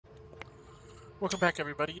Welcome back,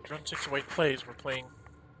 everybody. Dren608 Plays. We're playing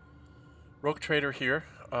Rogue Trader here.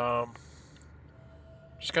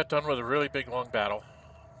 Just got done with a really big, long battle.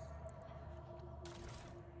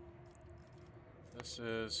 This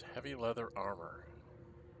is heavy leather armor.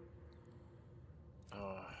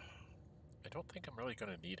 I don't think I'm really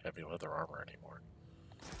going to need heavy leather armor anymore.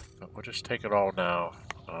 But we'll just take it all now.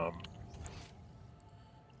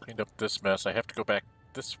 Cleaned up this mess. I have to go back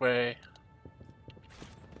this way.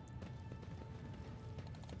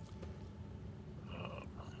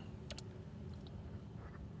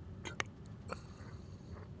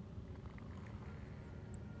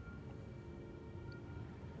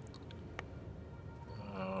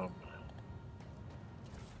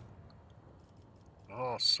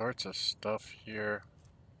 All sorts of stuff here.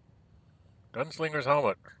 Gunslinger's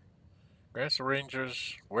helmet. Grants the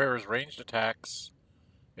ranger's wearer's ranged attacks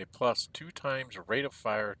a plus 2 times rate of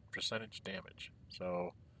fire percentage damage.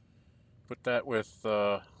 So put that with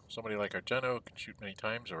somebody like Argenta who can shoot many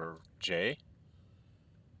times, or Jay.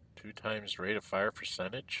 2 times rate of fire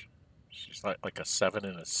percentage. She's like a 7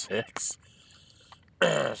 and a 6.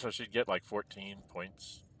 So she'd get like 14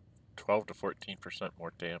 points, 12 to 14%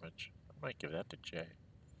 more damage. I might give that to Jay.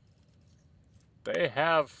 They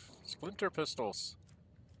have splinter pistols.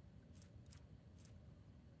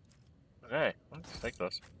 Okay, let's take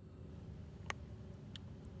those.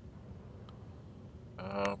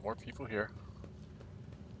 More people here.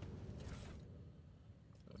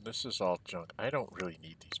 And this is all junk. I don't really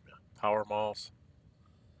need these power malls.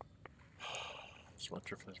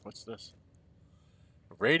 Splinter fist. What's this?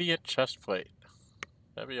 Radiant chest plate.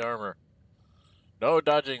 Heavy armor. No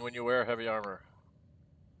dodging when you wear heavy armor.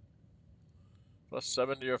 Plus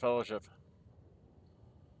 7 to your fellowship.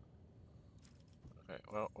 Okay,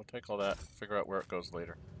 well, we'll take all that. Figure out where it goes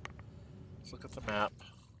later. Let's look at the map.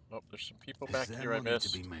 Oh, there's some people back here I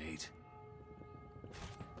missed. To be made?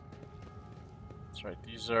 That's right.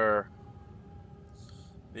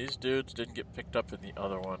 These dudes didn't get picked up in the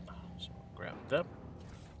other one, so I'll grab them.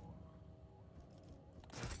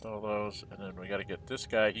 All those, and then we got to get this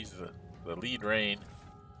guy. He's the lead rain.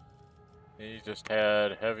 He just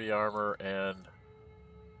had heavy armor and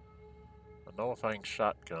a nullifying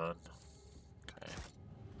shotgun. Okay.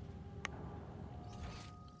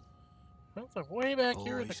 Well, they're way back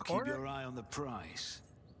here in the corner. Keep your eye on the prize.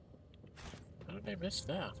 How did I miss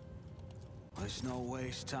that? Let's not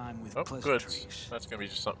waste time with pleasantries. Good. That's gonna be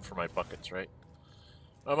just something for my buckets, right?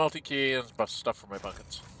 A multi-key and stuff for my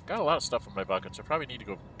buckets. Got a lot of stuff for my buckets. I probably need to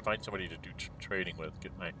go find somebody to do trading with,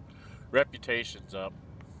 get my reputations up.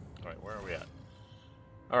 Alright, where are we at?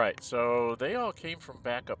 Alright, so they all came from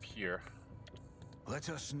back up here. Let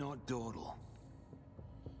us not dawdle.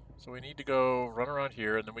 So we need to go run around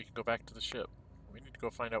here, and then we can go back to the ship. We need to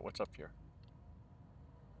go find out what's up here.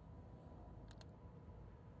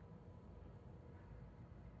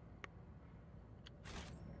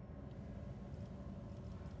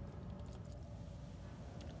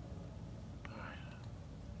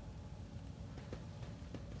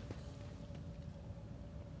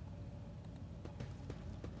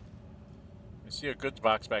 I see a goods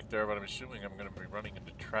box back there, but I'm assuming I'm going to be running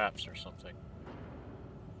into traps or something.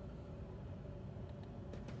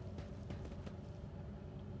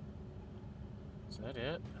 Is that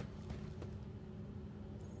it?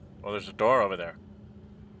 Oh, there's a door over there.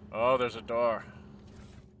 Oh, there's a door.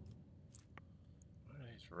 What are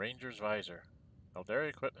these? Ranger's visor. Eldari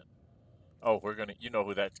equipment. Oh, we're gonna. You know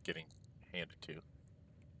who that's getting handed to.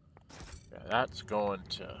 Yeah, that's going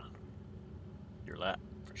to Yrliet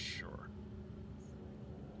for sure.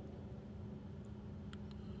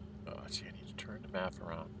 Oh, let's see. I need to turn the map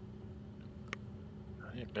around.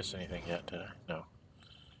 I didn't miss anything yet, did I? No.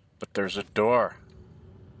 But there's a door.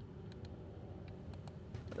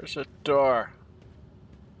 There's a door.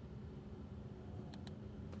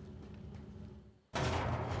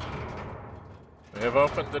 We have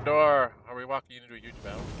opened the door. Are we walking into a huge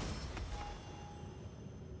battle?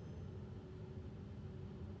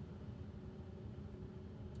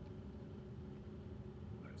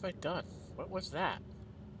 What have I done? What was that?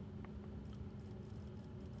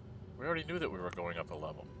 We already knew that we were going up a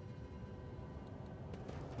level.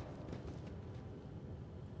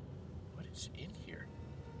 What is in here?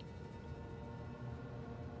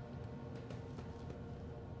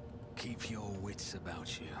 Keep your wits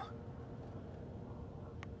about you.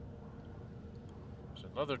 There's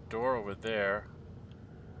another door over there.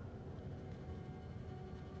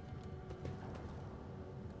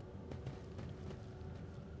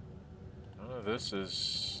 None of this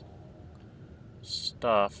is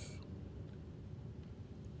stuff.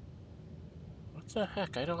 What the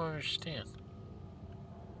heck? I don't understand.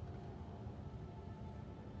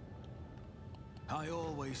 I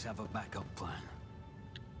always have a backup plan.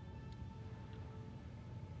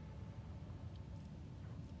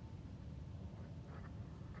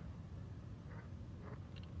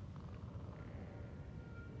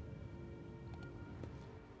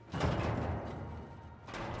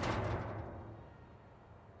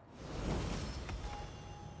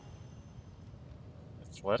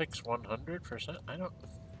 Athletics 100%? I don't...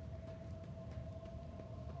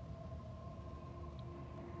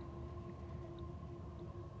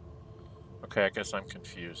 Okay, I guess I'm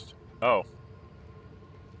confused. Oh.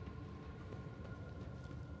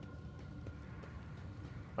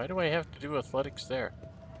 Why do I have to do athletics there?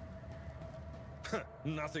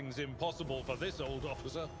 Nothing's impossible for this old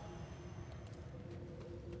officer.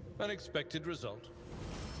 Unexpected result.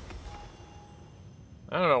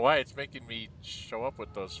 I don't know why it's making me show up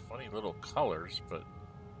with those funny little colors, but...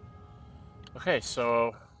 Okay,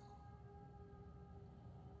 so...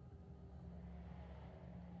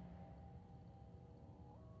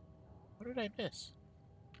 What did I miss?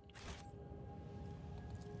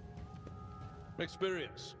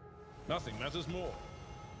 Experience. Nothing matters more.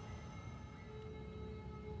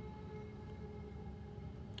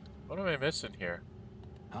 What am I missing here?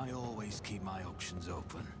 I always keep my options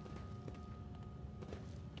open.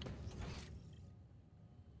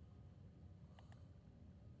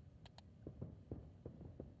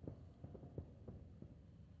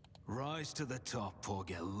 Rise to the top or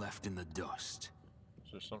get left in the dust.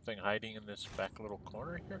 Is there something hiding in this back little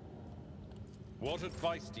corner here? What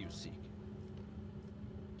advice do you seek?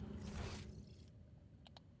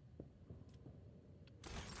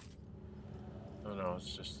 Oh no,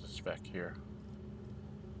 it's just this back here.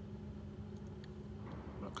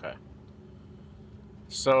 Okay.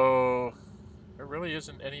 So, there really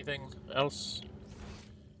isn't anything else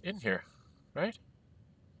in here, right?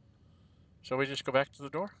 Shall we just go back to the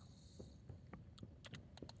door?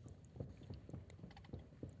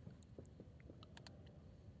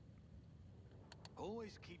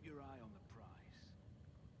 Always keep your eye on the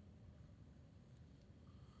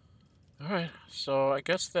prize. Alright, so I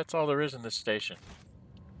guess that's all there is in this station.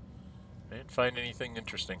 I didn't find anything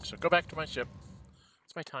interesting, so go back to my ship.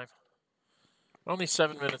 It's my time. Only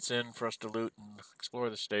 7 minutes in for us to loot and explore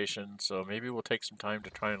the station, so maybe we'll take some time to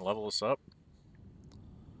try and level this up.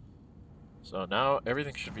 So now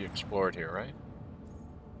everything should be explored here, right?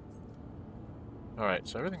 Alright,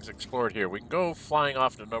 so everything's explored here. We can go flying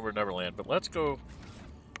off to Neverland, but let's go...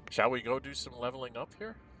 Shall we go do some leveling up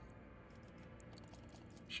here?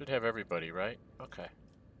 Should have everybody, right? Okay.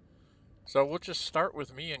 So we'll just start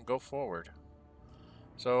with me and go forward.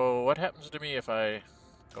 So what happens to me if I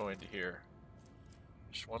go into here?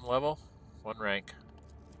 Just one level, one rank.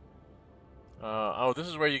 Oh, this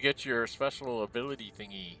is where you get your special ability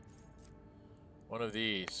thingy. One of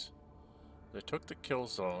these. They took the kill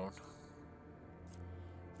zone.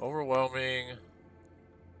 Overwhelming.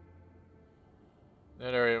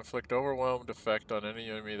 That area inflict overwhelmed effect on any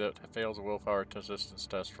enemy that fails a willpower resistance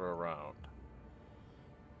test for a round.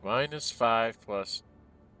 -5 plus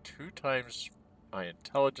 2 times my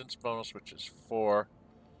intelligence bonus, which is 4,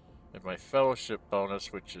 and my fellowship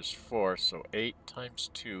bonus, which is 4. So 8 times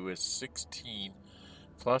 2 is 16,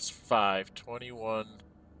 plus 5, 21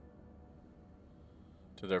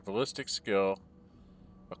 to their ballistic skill,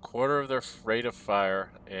 a quarter of their rate of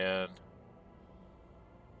fire, and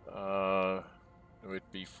it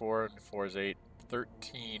would be 4 and 4 is 8,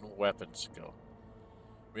 13 weapon skill.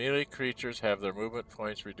 Melee creatures have their movement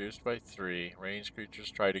points reduced by 3. Ranged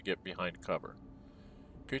creatures try to get behind cover.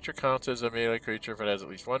 Creature counts as a melee creature if it has at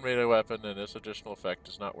least one melee weapon, and this additional effect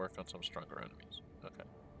does not work on some stronger enemies. Okay.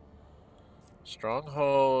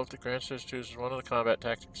 Stronghold. The Grand Stage chooses one of the combat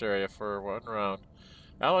tactics area for 1 round.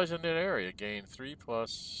 Allies in that area gain 3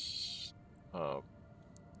 plus... so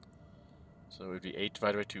it would be 8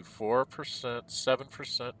 divided by 2. 4%,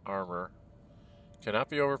 7% armor. Cannot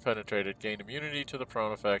be overpenetrated. Gain immunity to the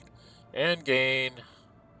prone effect. And gain...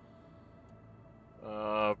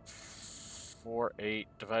 4, 8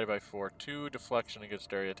 divided by 4. 2 deflection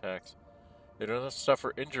against area attacks. They do not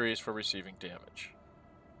suffer injuries for receiving damage.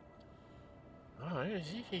 Oh,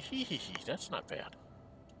 that's not bad.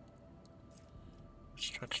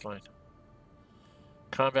 Stretch line.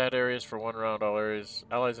 Combat areas for 1 round. All areas.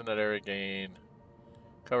 Allies in that area gain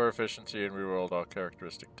cover efficiency and rerolled all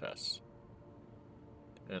characteristic tests.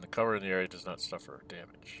 And the cover in the area does not suffer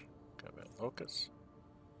damage. Combat locus.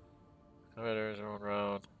 Combat areas are 1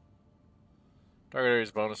 round. Target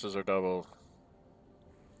areas bonuses are doubled.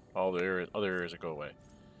 All the other areas that go away.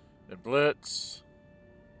 And blitz.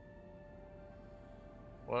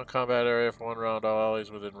 1 combat area for 1 round. All allies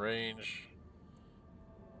within range.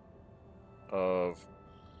 of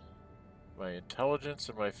my intelligence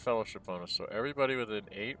and my fellowship bonus. So everybody within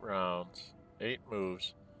 8 rounds, 8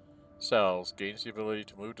 moves, cells, gains the ability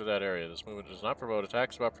to move to that area. This movement does not promote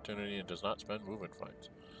attacks of opportunity and does not spend movement points.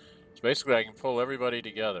 So basically I can pull everybody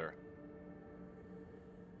together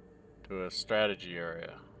to a strategy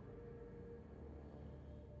area.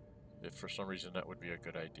 If for some reason that would be a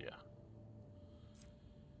good idea.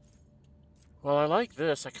 Well, I like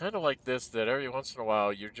this. I kind of like this, that every once in a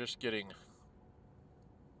while you're just getting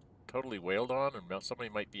totally wailed on and somebody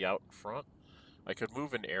might be out in front. I could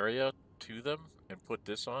move an area to them and put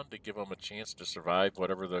this on to give them a chance to survive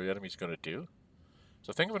whatever the enemy's going to do.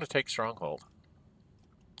 So I think I'm going to take Stronghold.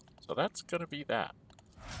 So that's going to be that.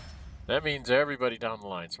 That means everybody down the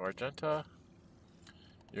line. So Argenta,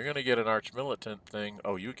 you're going to get an Arch-Militant thing.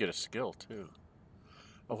 Oh, you get a skill too.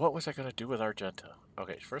 Oh, what was I going to do with Argenta?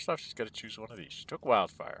 Okay, first off, she's got to choose one of these. She took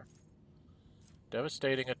Wildfire.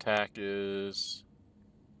 Devastating attack is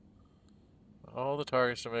all the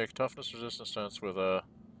targets to make toughness resistance stunts with a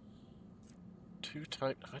two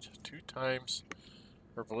times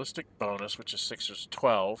her ballistic bonus, which is 6 is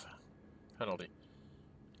 12 penalty.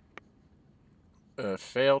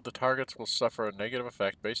 Failed, the targets will suffer a negative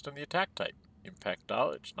effect based on the attack type. Impact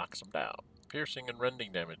dodge knocks them down. Piercing and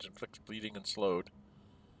rending damage inflicts bleeding and slowed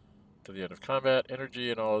to the end of combat.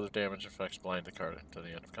 Energy and all other damage effects blind the card to the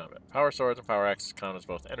end of combat. Power swords and power axes count as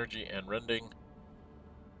both energy and rending.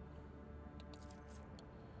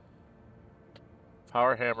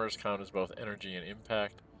 Power hammers count as both energy and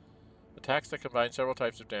impact. Attacks that combine several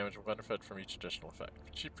types of damage will benefit from each additional effect.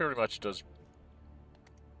 She pretty much does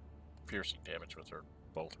piercing damage with her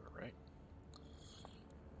bolter, right?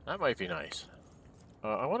 That might be nice.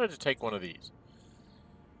 I wanted to take one of these.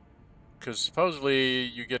 Because supposedly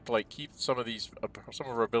you get to like keep some of these, some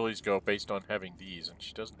of her abilities go based on having these, and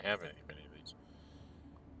she doesn't have many of these.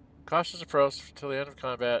 Cautious approach till the end of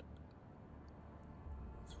combat.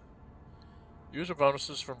 User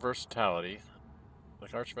bonuses from versatility.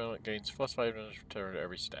 Like Arch-Militant gains plus 5 damage return to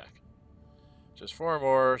every stack. Just 4 or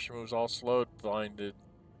more, she moves all slowed, blinded,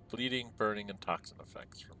 bleeding, burning, and toxin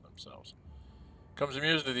effects from themselves. Becomes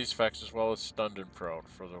immune to these effects as well as stunned and prone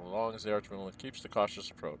for as long as the Arch-Militant keeps the cautious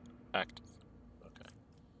approach active. Okay.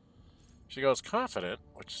 She goes confident,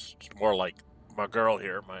 which is more like my girl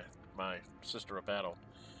here, my sister of battle.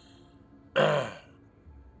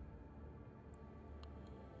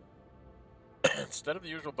 Instead of the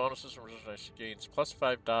usual bonuses from resistance, she gains plus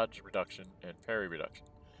 5 dodge reduction and parry reduction,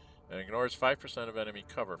 and ignores 5% of enemy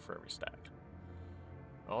cover for every stack.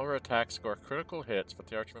 All her attacks score critical hits, but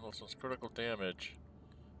the Arch-Militant's critical damage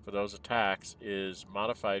for those attacks is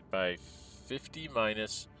modified by 50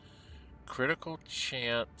 minus critical hit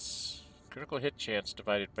chance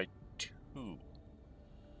divided by 2.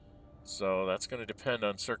 So that's going to depend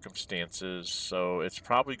on circumstances, so it's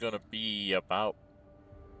probably going to be about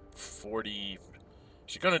 40.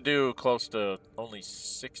 She's going to do close to only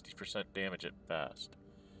 60% damage at best.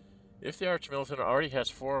 If the Arch-Militant already has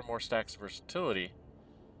 4 or more stacks of versatility,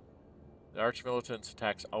 the Arch-Militant's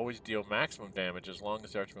attacks always deal maximum damage as long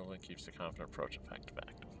as the Arch-Militant keeps the confident approach effect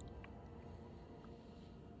active.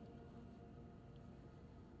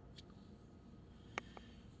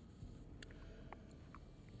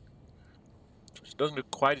 She doesn't do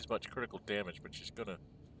quite as much critical damage, but she's gonna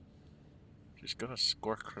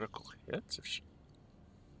score critical hits if she.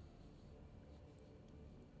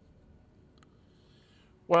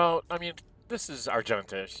 Well, I mean, this is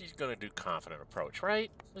Argenta. She's gonna do confident approach,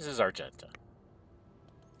 right? This is Argenta.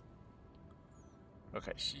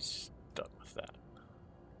 Okay, she's done with that.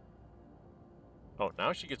 Oh,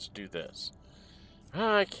 now she gets to do this.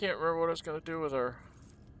 I can't remember what I was gonna do with her.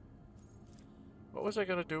 What was I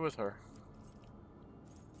gonna do with her?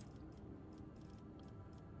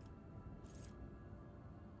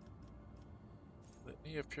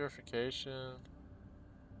 Litany of Purification.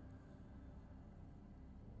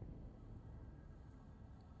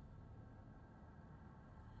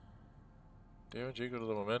 Damage equal to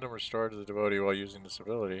the momentum restored to the devotee while using this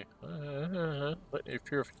ability. Litany of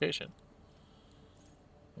Purification.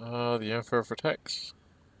 The Emperor protects.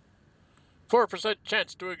 4%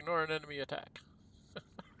 chance to ignore an enemy attack.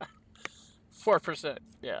 4%.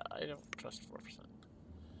 Yeah, I don't trust 4%.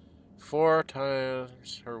 4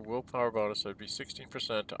 times her willpower bonus, so it'd be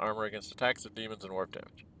 16% to armor against attacks of demons and warp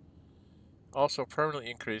damage. Also permanently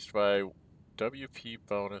increased by WP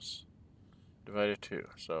bonus divided 2.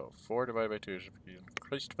 So 4 divided by 2 should be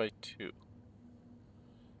increased by 2.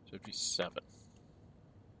 So it'd be 7.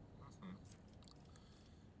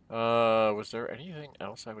 Was there anything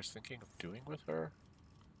else I was thinking of doing with her?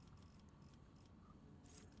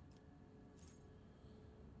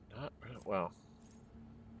 Not really. well,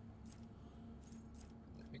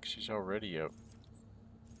 I think she's already a... Isn't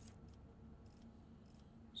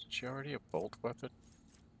she already a bolt weapon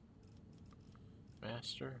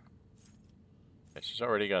master? Yeah, she's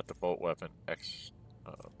already got the bolt weapon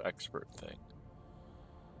expert thing.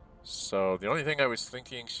 So the only thing I was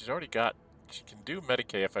thinking, she's already got... She can do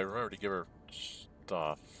Medicae if I remember to give her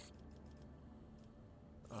stuff.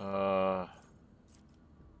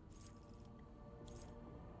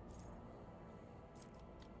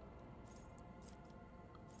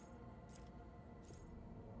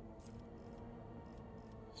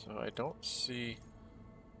 So I don't see...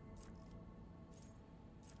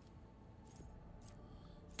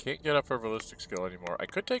 Can't get up her ballistic skill anymore. I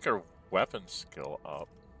could take her weapon skill up.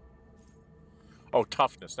 Oh,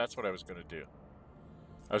 toughness. That's what I was going to do.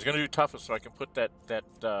 I was going to do toughness so I can put that...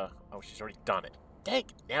 Oh, she's already done it. Dang,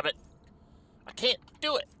 damn it. I can't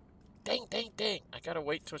do it. Dang, dang, dang. I got to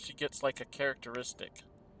wait till she gets like a characteristic.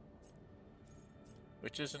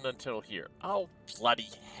 Which isn't until here. Oh, bloody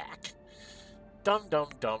heck. Dum, dum,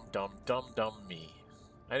 dum, dum, dum, dum me.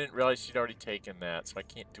 I didn't realize she'd already taken that, so I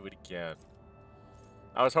can't do it again.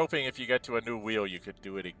 I was hoping if you got to a new wheel, you could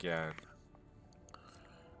do it again.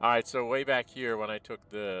 Alright, so way back here when I took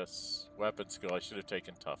this weapon skill, I should have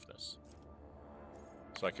taken toughness.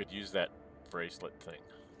 So I could use that bracelet thing.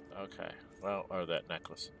 Okay, well, or that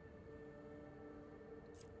necklace.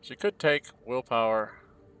 She could take willpower.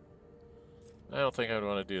 I don't think I'd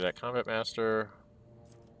want to do that. Combat Master.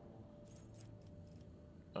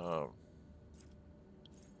 I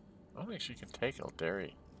don't think she can take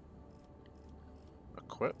Eldari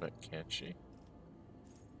equipment, can she?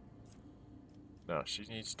 No, she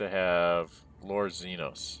needs to have Lord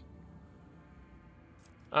Xenos.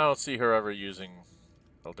 I don't see her ever using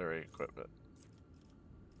Eldari equipment.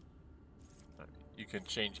 You can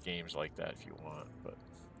change games like that if you want, but...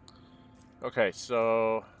 Okay,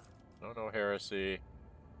 so... No heresy.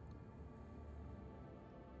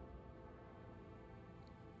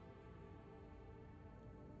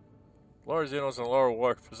 Lower Xenos and lower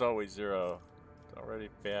warp is always 0. It's already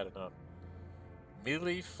bad enough.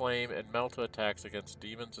 Melee, flame, and melta attacks against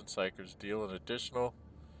demons and psychers deal an additional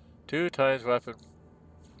 2 times weapon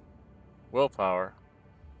willpower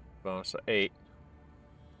bonus, so 8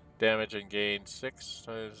 damage, and gain 6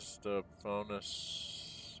 times the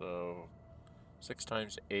bonus, so 6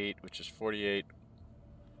 times 8, which is 48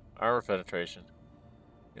 armor penetration.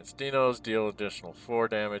 Against Dinos, deal additional 4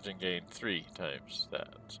 damage and gain 3 times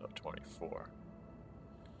that, so 24.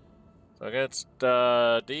 So against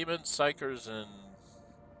demons, psychers, and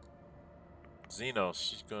Xenos,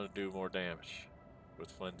 she's going to do more damage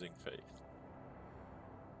with Cleansing Faith.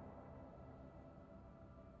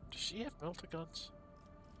 Does she have Meltaguns?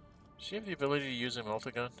 Does she have the ability to use a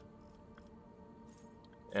Meltagun?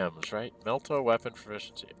 M's, right? Melta weapon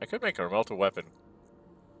proficiency. I could make her a Melta weapon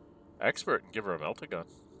expert and give her a Meltagun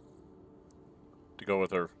to go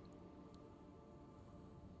with her.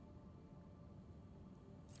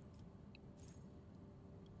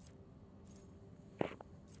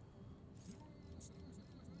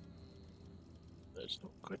 There's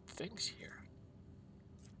no good things here.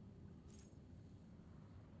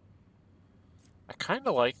 I kind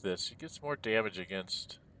of like this. She gets more damage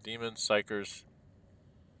against demons, psychers.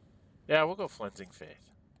 Yeah, we'll go Cleansing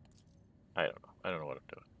Faith. I don't know. I don't know what I'm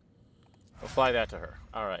doing. Apply that to her.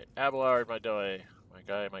 Alright. Abelard, my guy,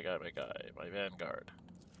 my Vanguard.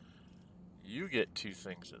 You get 2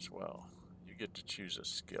 things as well. You get to choose a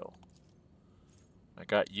skill. I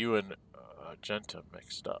got you and Argenta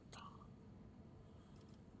mixed up.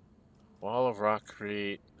 Wall of Rock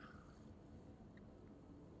create.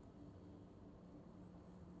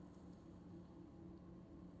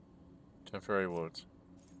 Temporary wounds.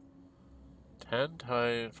 10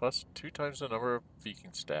 times plus 2 times the number of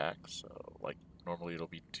beacon stacks. So, like, normally it'll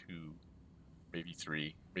be 2, maybe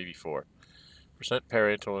 3, maybe 4. Percent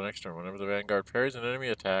parry until the next turn. Whenever the Vanguard parries an enemy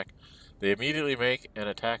attack, they immediately make an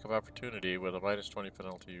attack of opportunity with a minus 20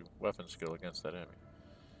 penalty weapon skill against that enemy.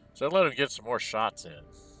 So let him get some more shots in.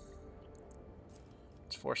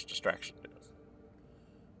 It's forced distraction.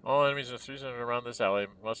 All enemies in the 3 centered around this ally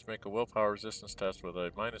must make a willpower resistance test with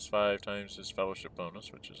a minus 5 times his fellowship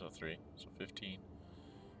bonus, which is a 3, so 15.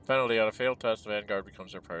 Penalty: on a failed test, the Vanguard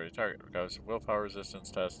becomes their priority target. Regardless of willpower resistance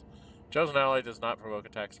test, chosen ally does not provoke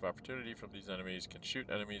attacks of opportunity from these enemies, can shoot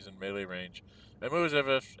enemies in melee range, and moves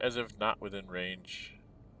as if not within range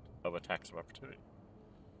of attacks of opportunity.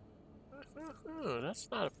 That's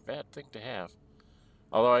not a bad thing to have.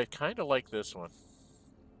 Although I kind of like this one.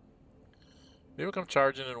 People come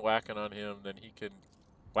charging and whacking on him, then he can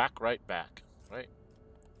whack right back, right?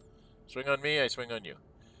 Swing on me, I swing on you.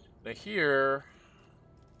 Now here,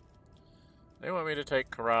 they want me to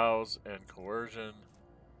take Carouse and Coercion.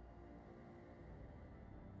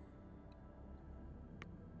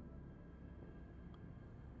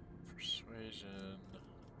 Persuasion,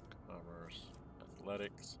 Commerce,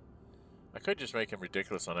 Athletics. I could just make him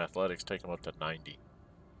ridiculous on Athletics, take him up to 90.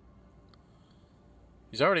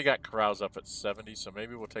 He's already got Carouse up at 70, so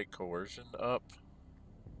maybe we'll take Coercion up.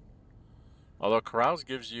 Although Carouse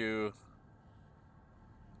gives you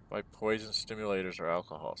by poison, stimulators, or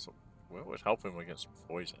alcohol, so what would help him against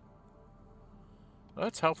poison?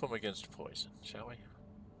 Let's help him against poison, shall we?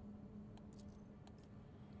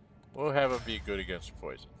 We'll have him be good against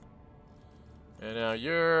poison. And now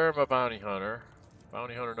you're my bounty hunter.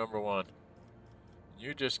 Bounty hunter number 1.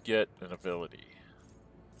 You just get an ability.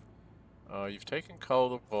 You've taken Cull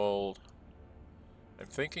the Bold. I'm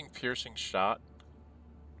thinking Piercing Shot.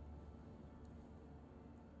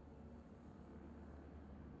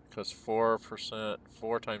 Because 4%,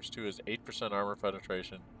 4 times 2 is 8% armor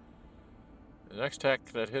penetration. The next attack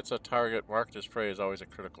that hits a target marked as prey is always a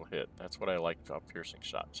critical hit. That's what I like about Piercing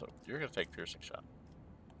Shot. So you're going to take Piercing Shot.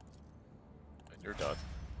 And you're done.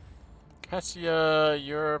 Cassia,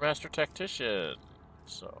 you're Master Tactician.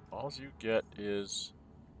 So all you get is...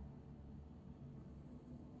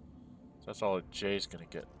 That's all a J's going to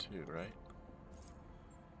get too, right?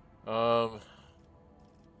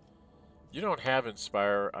 You don't have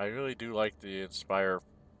Inspire. I really do like the Inspire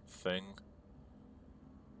thing.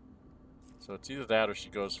 So it's either that or she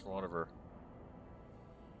goes for one of her.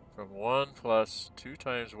 From 1 plus 2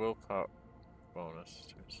 times willpower bonus.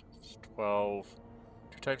 It's 12.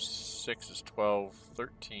 2 times 6 is 12.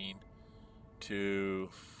 13 to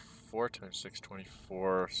 4 times 6,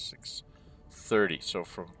 24. 6, 30. So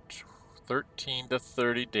from 13 to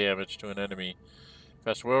 30 damage to an enemy.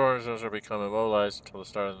 Fast will runners are become immobilized until the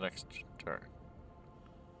start of the next turn.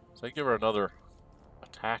 So I give her another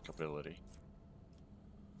attack ability.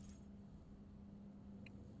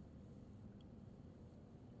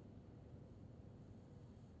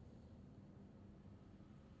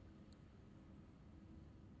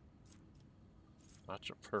 Not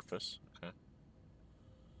your purpose. Okay.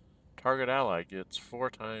 Target ally gets 4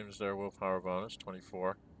 times their willpower bonus,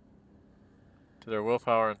 24, to their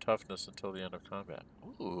willpower and toughness until the end of combat.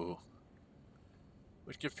 Ooh.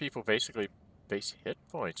 Would give people basically base hit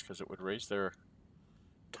points because it would raise their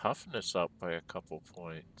toughness up by a couple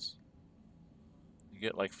points. You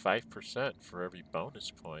get like 5% for every bonus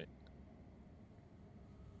point.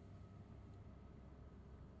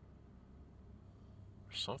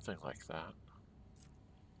 Or something like that.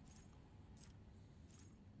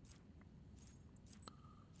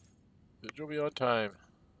 You'll be on time.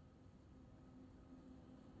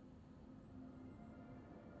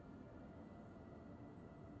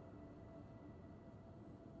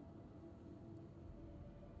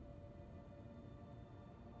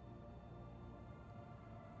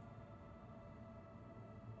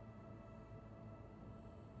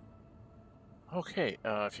 Okay,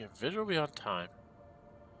 if you visual be on time,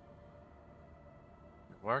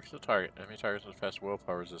 mark the target. Enemy targets must pass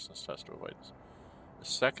willpower resistance test to avoid this. The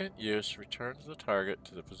second use returns the target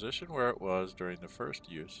to the position where it was during the first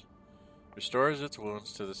use. Restores its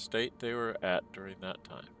wounds to the state they were at during that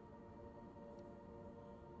time.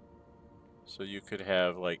 So you could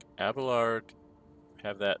have, like, Abelard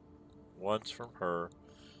have that once from her.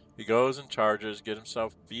 He goes and charges, get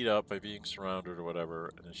himself beat up by being surrounded or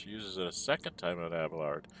whatever, and then she uses it a second time on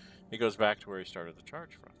Abelard. He goes back to where he started the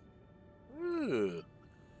charge from. Ooh.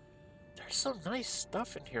 There's some nice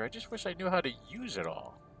stuff in here. I just wish I knew how to use it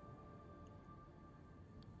all.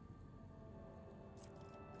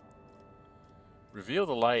 Reveal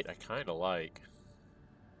the Light I kind of like.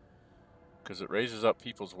 Because it raises up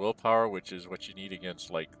people's willpower, which is what you need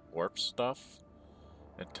against, like, warp stuff.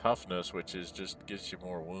 And toughness, which is just gives you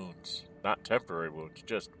more wounds. Not temporary wounds,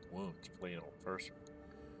 just wounds. Plain old person.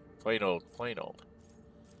 Plain old, plain old.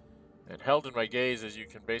 And held in my gaze as you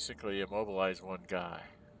can basically immobilize one guy.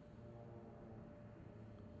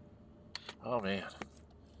 Oh, man.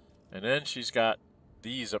 And then she's got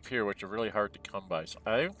these up here, which are really hard to come by. So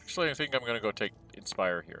I actually think I'm going to go take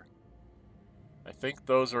Inspire here. I think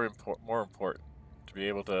those are more important. To be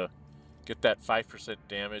able to get that 5%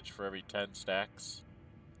 damage for every 10 stacks.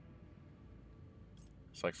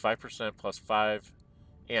 It's like 5% plus 5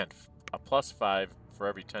 and a plus 5 for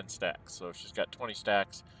every 10 stacks. So if she's got 20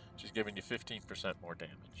 stacks, she's giving you 15% more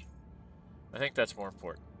damage. I think that's more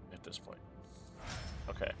important at this point.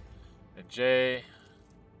 Okay. And J...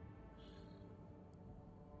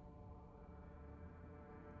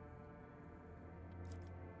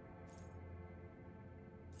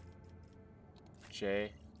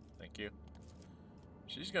 Thank you.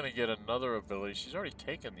 She's gonna get another ability. She's already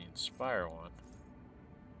taken the Inspire one.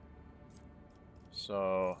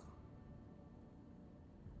 So...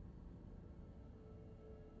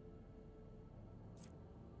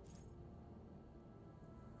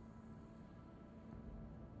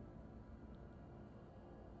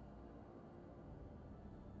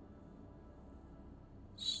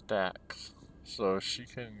 stacks. So she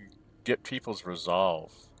can get people's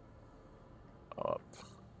resolve up.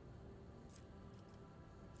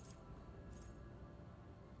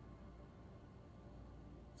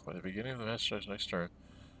 For the beginning of the Master Strike's next turn,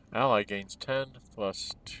 ally gains 10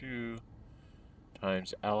 plus 2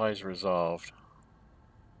 times allies resolved.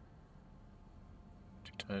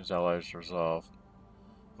 2 times allies resolve.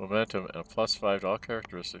 Momentum and a plus 5 to all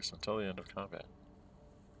characteristics until the end of combat.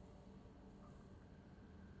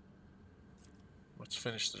 Let's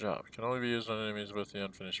finish the job. Can only be used on enemies with the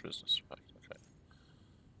unfinished business effect. Okay.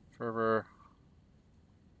 Fervor.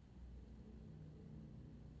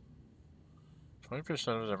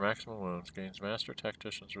 20% of their maximum wounds, gains Master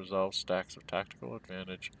Tactician's resolve, stacks of tactical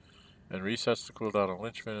advantage, and resets the cooldown on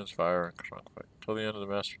Lynchfin's fire and trunk fight. Until the end of the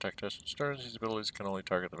Master Tactician's turns, these abilities can only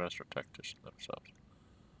target the Master Tactician themselves.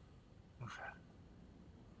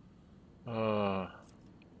 Okay.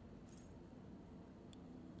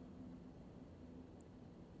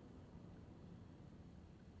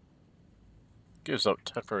 Gives up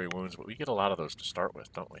temporary wounds, but we get a lot of those to start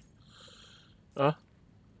with, don't we?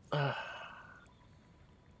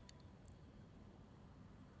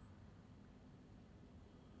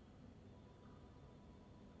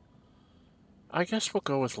 I guess we'll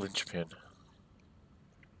go with Lynchpin.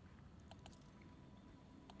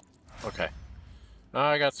 Okay. Now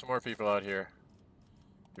I got some more people out here.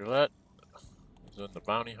 Yrliet is in the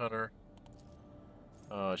Bounty Hunter.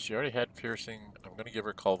 She already had piercing. I'm going to give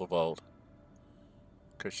her Call the Bold,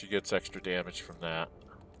 because she gets extra damage from that.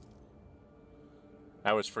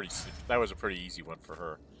 That was a pretty easy one for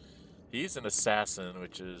her. He's an assassin,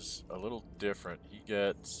 which is a little different. He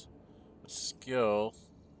gets a skill.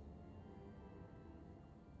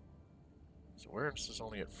 His awareness is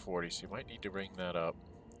only at 40, so you might need to bring that up.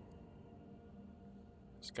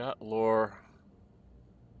 He's got lore.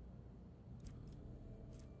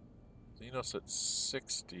 Xenos at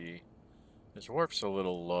 60. His warp's a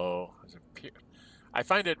little low. I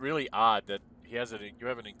find it really odd that you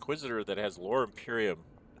have an Inquisitor that has lore Imperium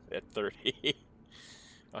at 30.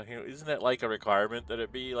 Isn't that like a requirement that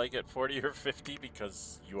it be like at 40 or 50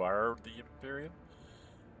 because you are the Imperium?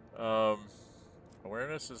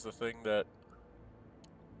 Awareness is the thing that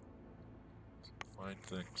find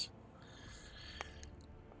things.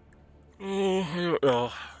 Oh, I don't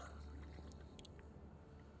know.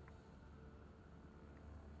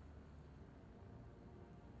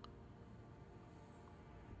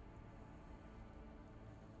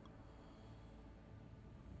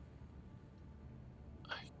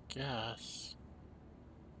 I guess.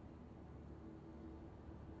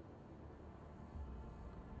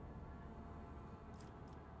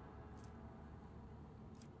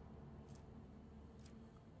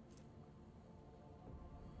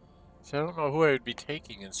 See, I don't know who I would be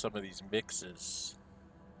taking in some of these mixes.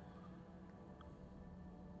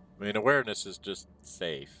 I mean, awareness is just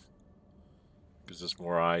safe. Gives us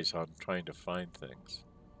more eyes on trying to find things.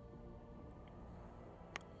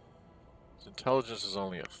 His intelligence is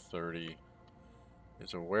only a 30.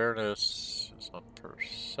 His awareness is on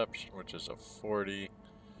perception, which is a 40.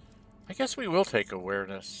 I guess we will take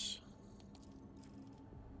awareness.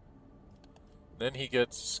 Then he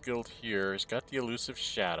gets skilled here. He's got the elusive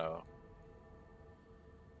shadow.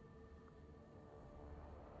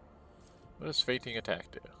 What does fainting attack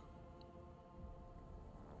do?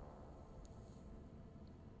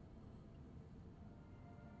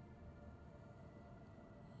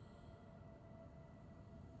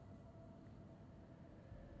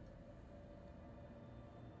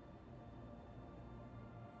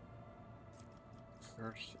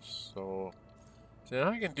 First soul. See, now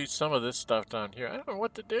I can do some of this stuff down here. I don't know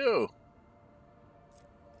what to do.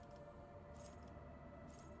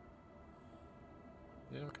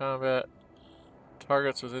 In combat,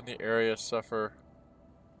 targets within the area suffer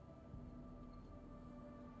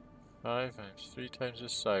 5 times 3 times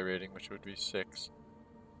his psi rating, which would be 6.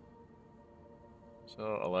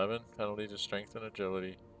 So 11 penalty to strength and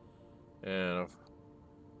agility, and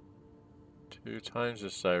 2 times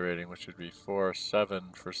his psi rating, which would be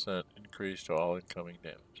 7% increase to all incoming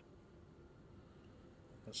damage.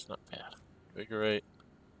 That's not bad. Invigorate.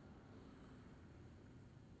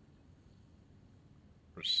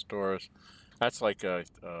 Restores. That's like a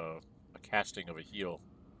casting of a heal.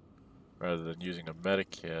 rather than using a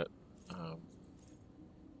medikit.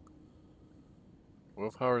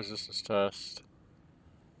 Willpower resistance test.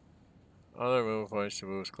 Other movement points to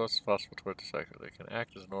move as close as possible toward the sector. They can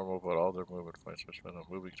act as normal, but all their movement points are spent on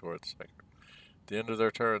moving toward the sector. At the end of their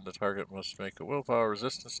turn, the target must make a willpower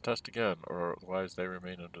resistance test again, or otherwise they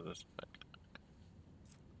remain under this effect.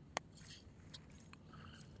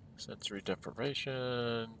 Sensory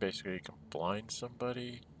deprivation. Basically, you can blind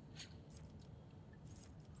somebody.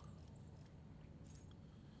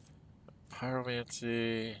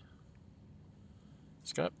 Pyromancy.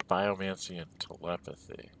 It's got biomancy and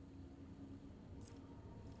telepathy.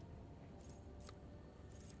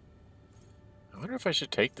 I wonder if I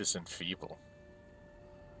should take this enfeeble.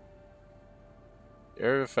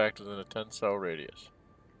 Area of effect within a 10-cell radius.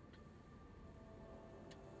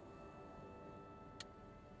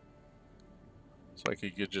 It's like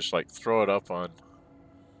you could just like throw it up on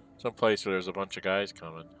some place where there's a bunch of guys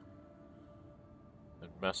coming and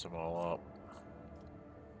mess them all up.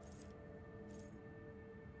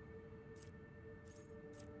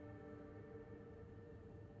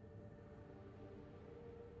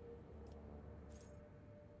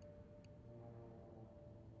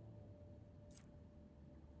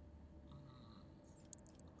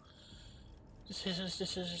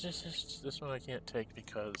 This one I can't take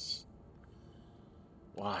because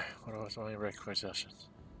why? What was my requisitions?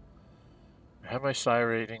 I have my psi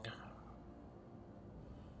rating.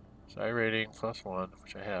 Psi rating +1,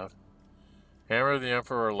 which I have. Hammer of the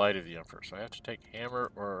Emperor or Light of the Emperor. So I have to take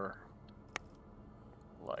Hammer or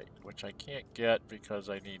Light, which I can't get because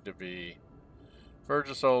I need to be Verge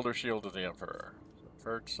of Soul or Shield of the Emperor. So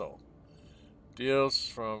Verge Soul. Deals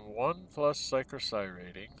from 1 plus Psyker Psi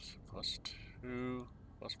ratings, +2,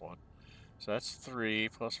 +1. So that's 3,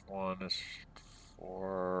 +1 is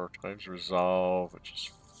 4 times Resolve, which is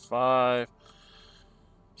 5.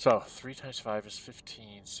 So 3 times 5 is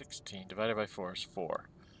 15, 16, divided by 4 is 4.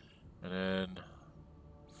 And then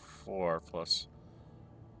 4 plus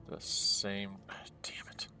the same, damn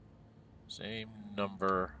it, same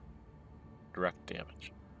number direct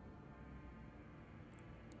damage.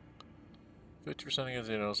 50% against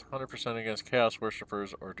Xenos, 100% against Chaos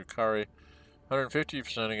Worshippers or Drukhari,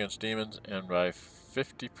 150% against demons, and by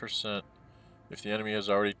 50% if the enemy has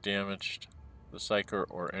already damaged the Psyker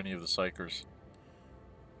or any of the Psykers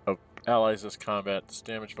of allies this combat. This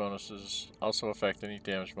damage bonuses also affect any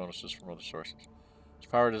damage bonuses from other sources. Its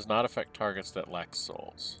power does not affect targets that lack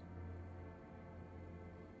souls.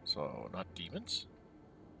 So, not demons?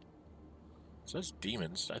 It says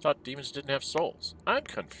demons. I thought demons didn't have souls. I'm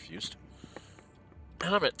confused.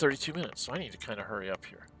 And I'm at 32 minutes, so I need to kind of hurry up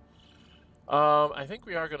here. I think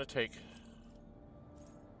we are going to take...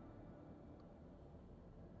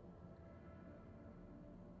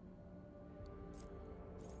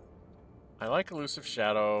 I like Elusive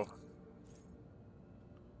Shadow.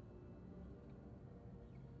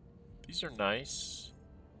 These are nice.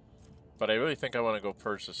 But I really think I want to go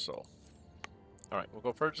Purge the Soul. Alright, we'll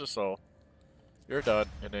go Purge the Soul. You're done.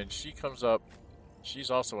 And then she comes up. She's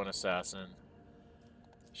also an assassin.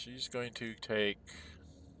 She's going to take...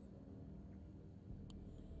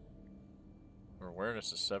 Her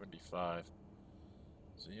awareness is 75.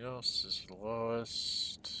 Xenos is the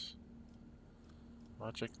lowest.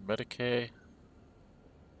 Logic, Medicae.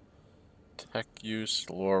 Tech use,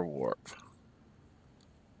 lore warp.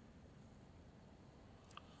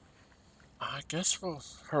 I guess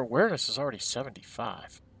her awareness is already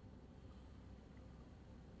 75.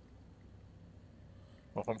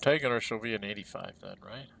 Well, if I'm taking her, she'll be an 85 then,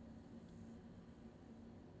 right?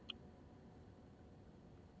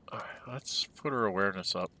 Alright, let's put her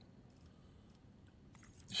awareness up.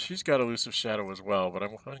 She's got Elusive Shadow as well, but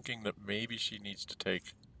I'm thinking that maybe she needs to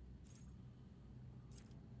take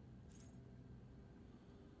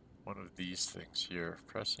one of these things here.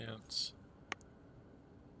 Prescience.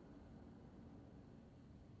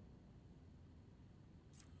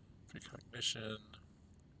 Precognition.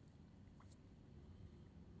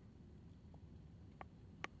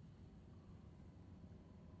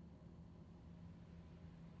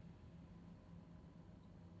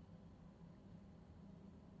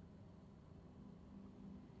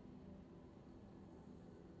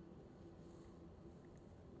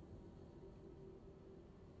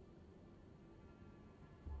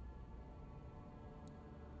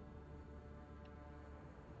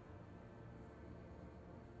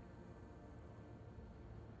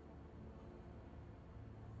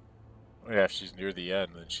 Yeah, if she's near the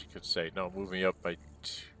end, then she could say, no, move me up by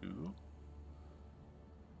 2.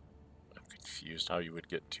 I'm confused how you would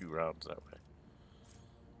get 2 rounds that way.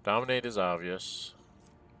 Dominate is obvious.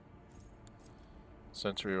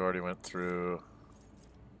 Sentry we already went through.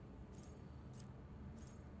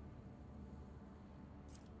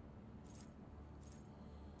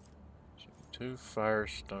 Two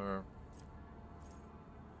Firestorm.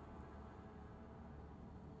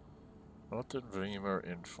 Molten Beam or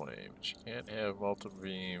Inflamed. She can't have Molten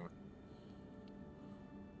Beam.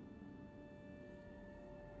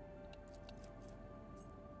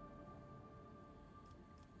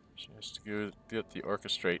 She has to go get the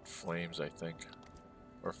Orchestrate Flames, I think.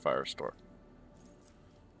 Or Firestorm.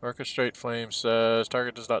 Orchestrate Flames says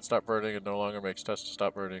target does not stop burning and no longer makes tests to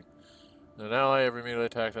stop burning. An ally every melee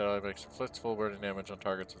attack that ally makes inflicts full burning damage on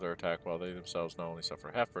targets of their attack while they themselves not only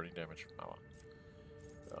suffer half burning damage from now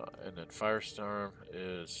on. And then Firestorm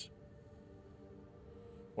is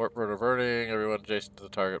Warp Burner Burning. Everyone adjacent to the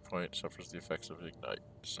target point suffers the effects of Ignite.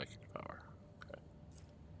 Psychic power.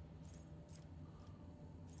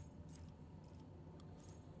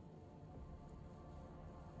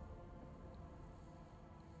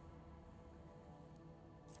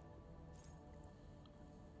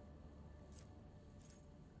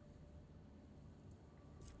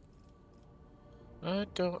 I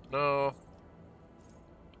don't know.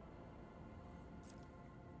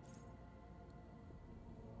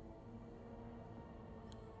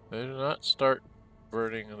 They do not start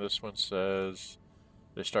burning, this one says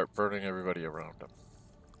they start burning everybody around them.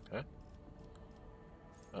 Okay.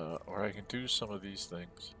 Or I can do some of these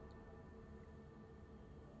things.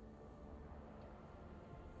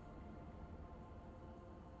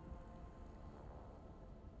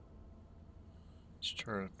 Each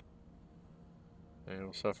turn. They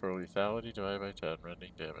will suffer lethality divided by 10,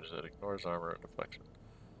 rending damage that ignores armor and deflection.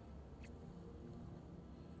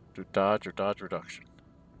 Do dodge or dodge reduction.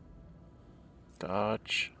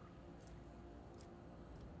 Dodge.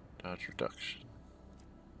 Dodge reduction.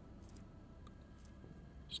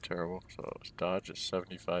 It's terrible. So dodge is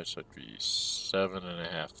 75, so it'd be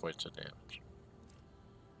 7.5 points of damage.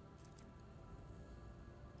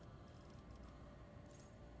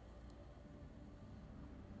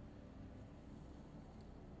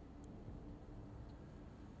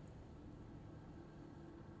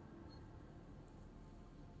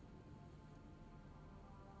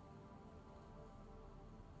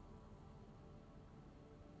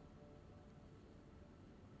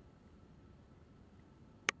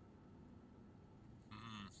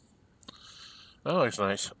 That looks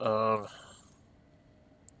nice. I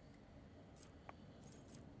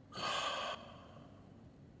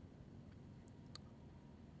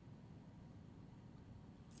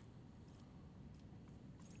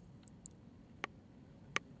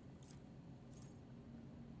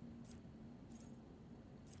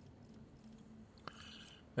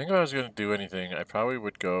think if I was going to do anything, I probably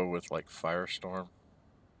would go with like Firestorm.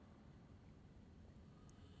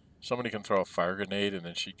 Somebody can throw a fire grenade and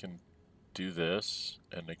then she can do this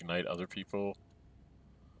and ignite other people.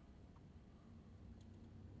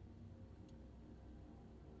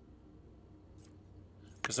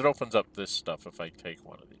 Because it opens up this stuff if I take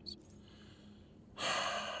one of these.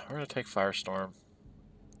 We're going to take Firestorm.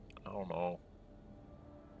 I don't know.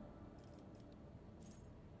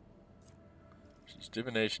 She's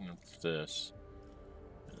Divination and this.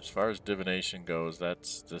 And as far as Divination goes,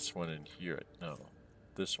 that's this one in here. No,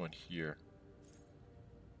 this one here.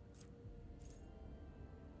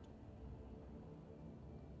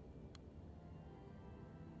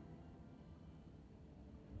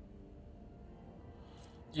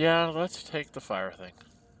 Yeah, let's take the fire thing.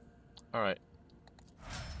 Alright.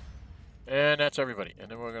 And that's everybody. And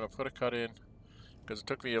then we're going to put a cut in, because it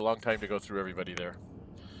took me a long time to go through everybody there.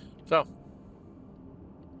 So,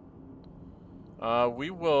 we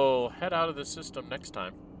will head out of this system next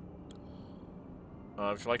time.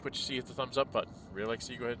 If you like what you see, hit the thumbs up button. Really like to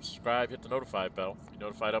see you, go ahead and subscribe, hit the notify bell. Be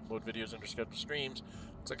notified, upload videos, and schedule streams.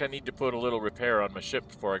 Looks like I need to put a little repair on my ship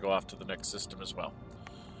before I go off to the next system as well.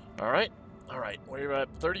 Alright. Alright, we're at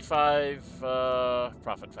 35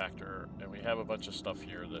 profit factor, and we have a bunch of stuff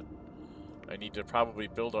here that I need to probably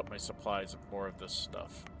build up my supplies of more of this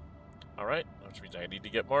stuff. Alright, which means I need to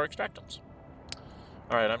get more extractums.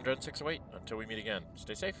 Alright, I'm Dren608. Until we meet again,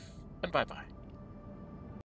 stay safe, and bye-bye.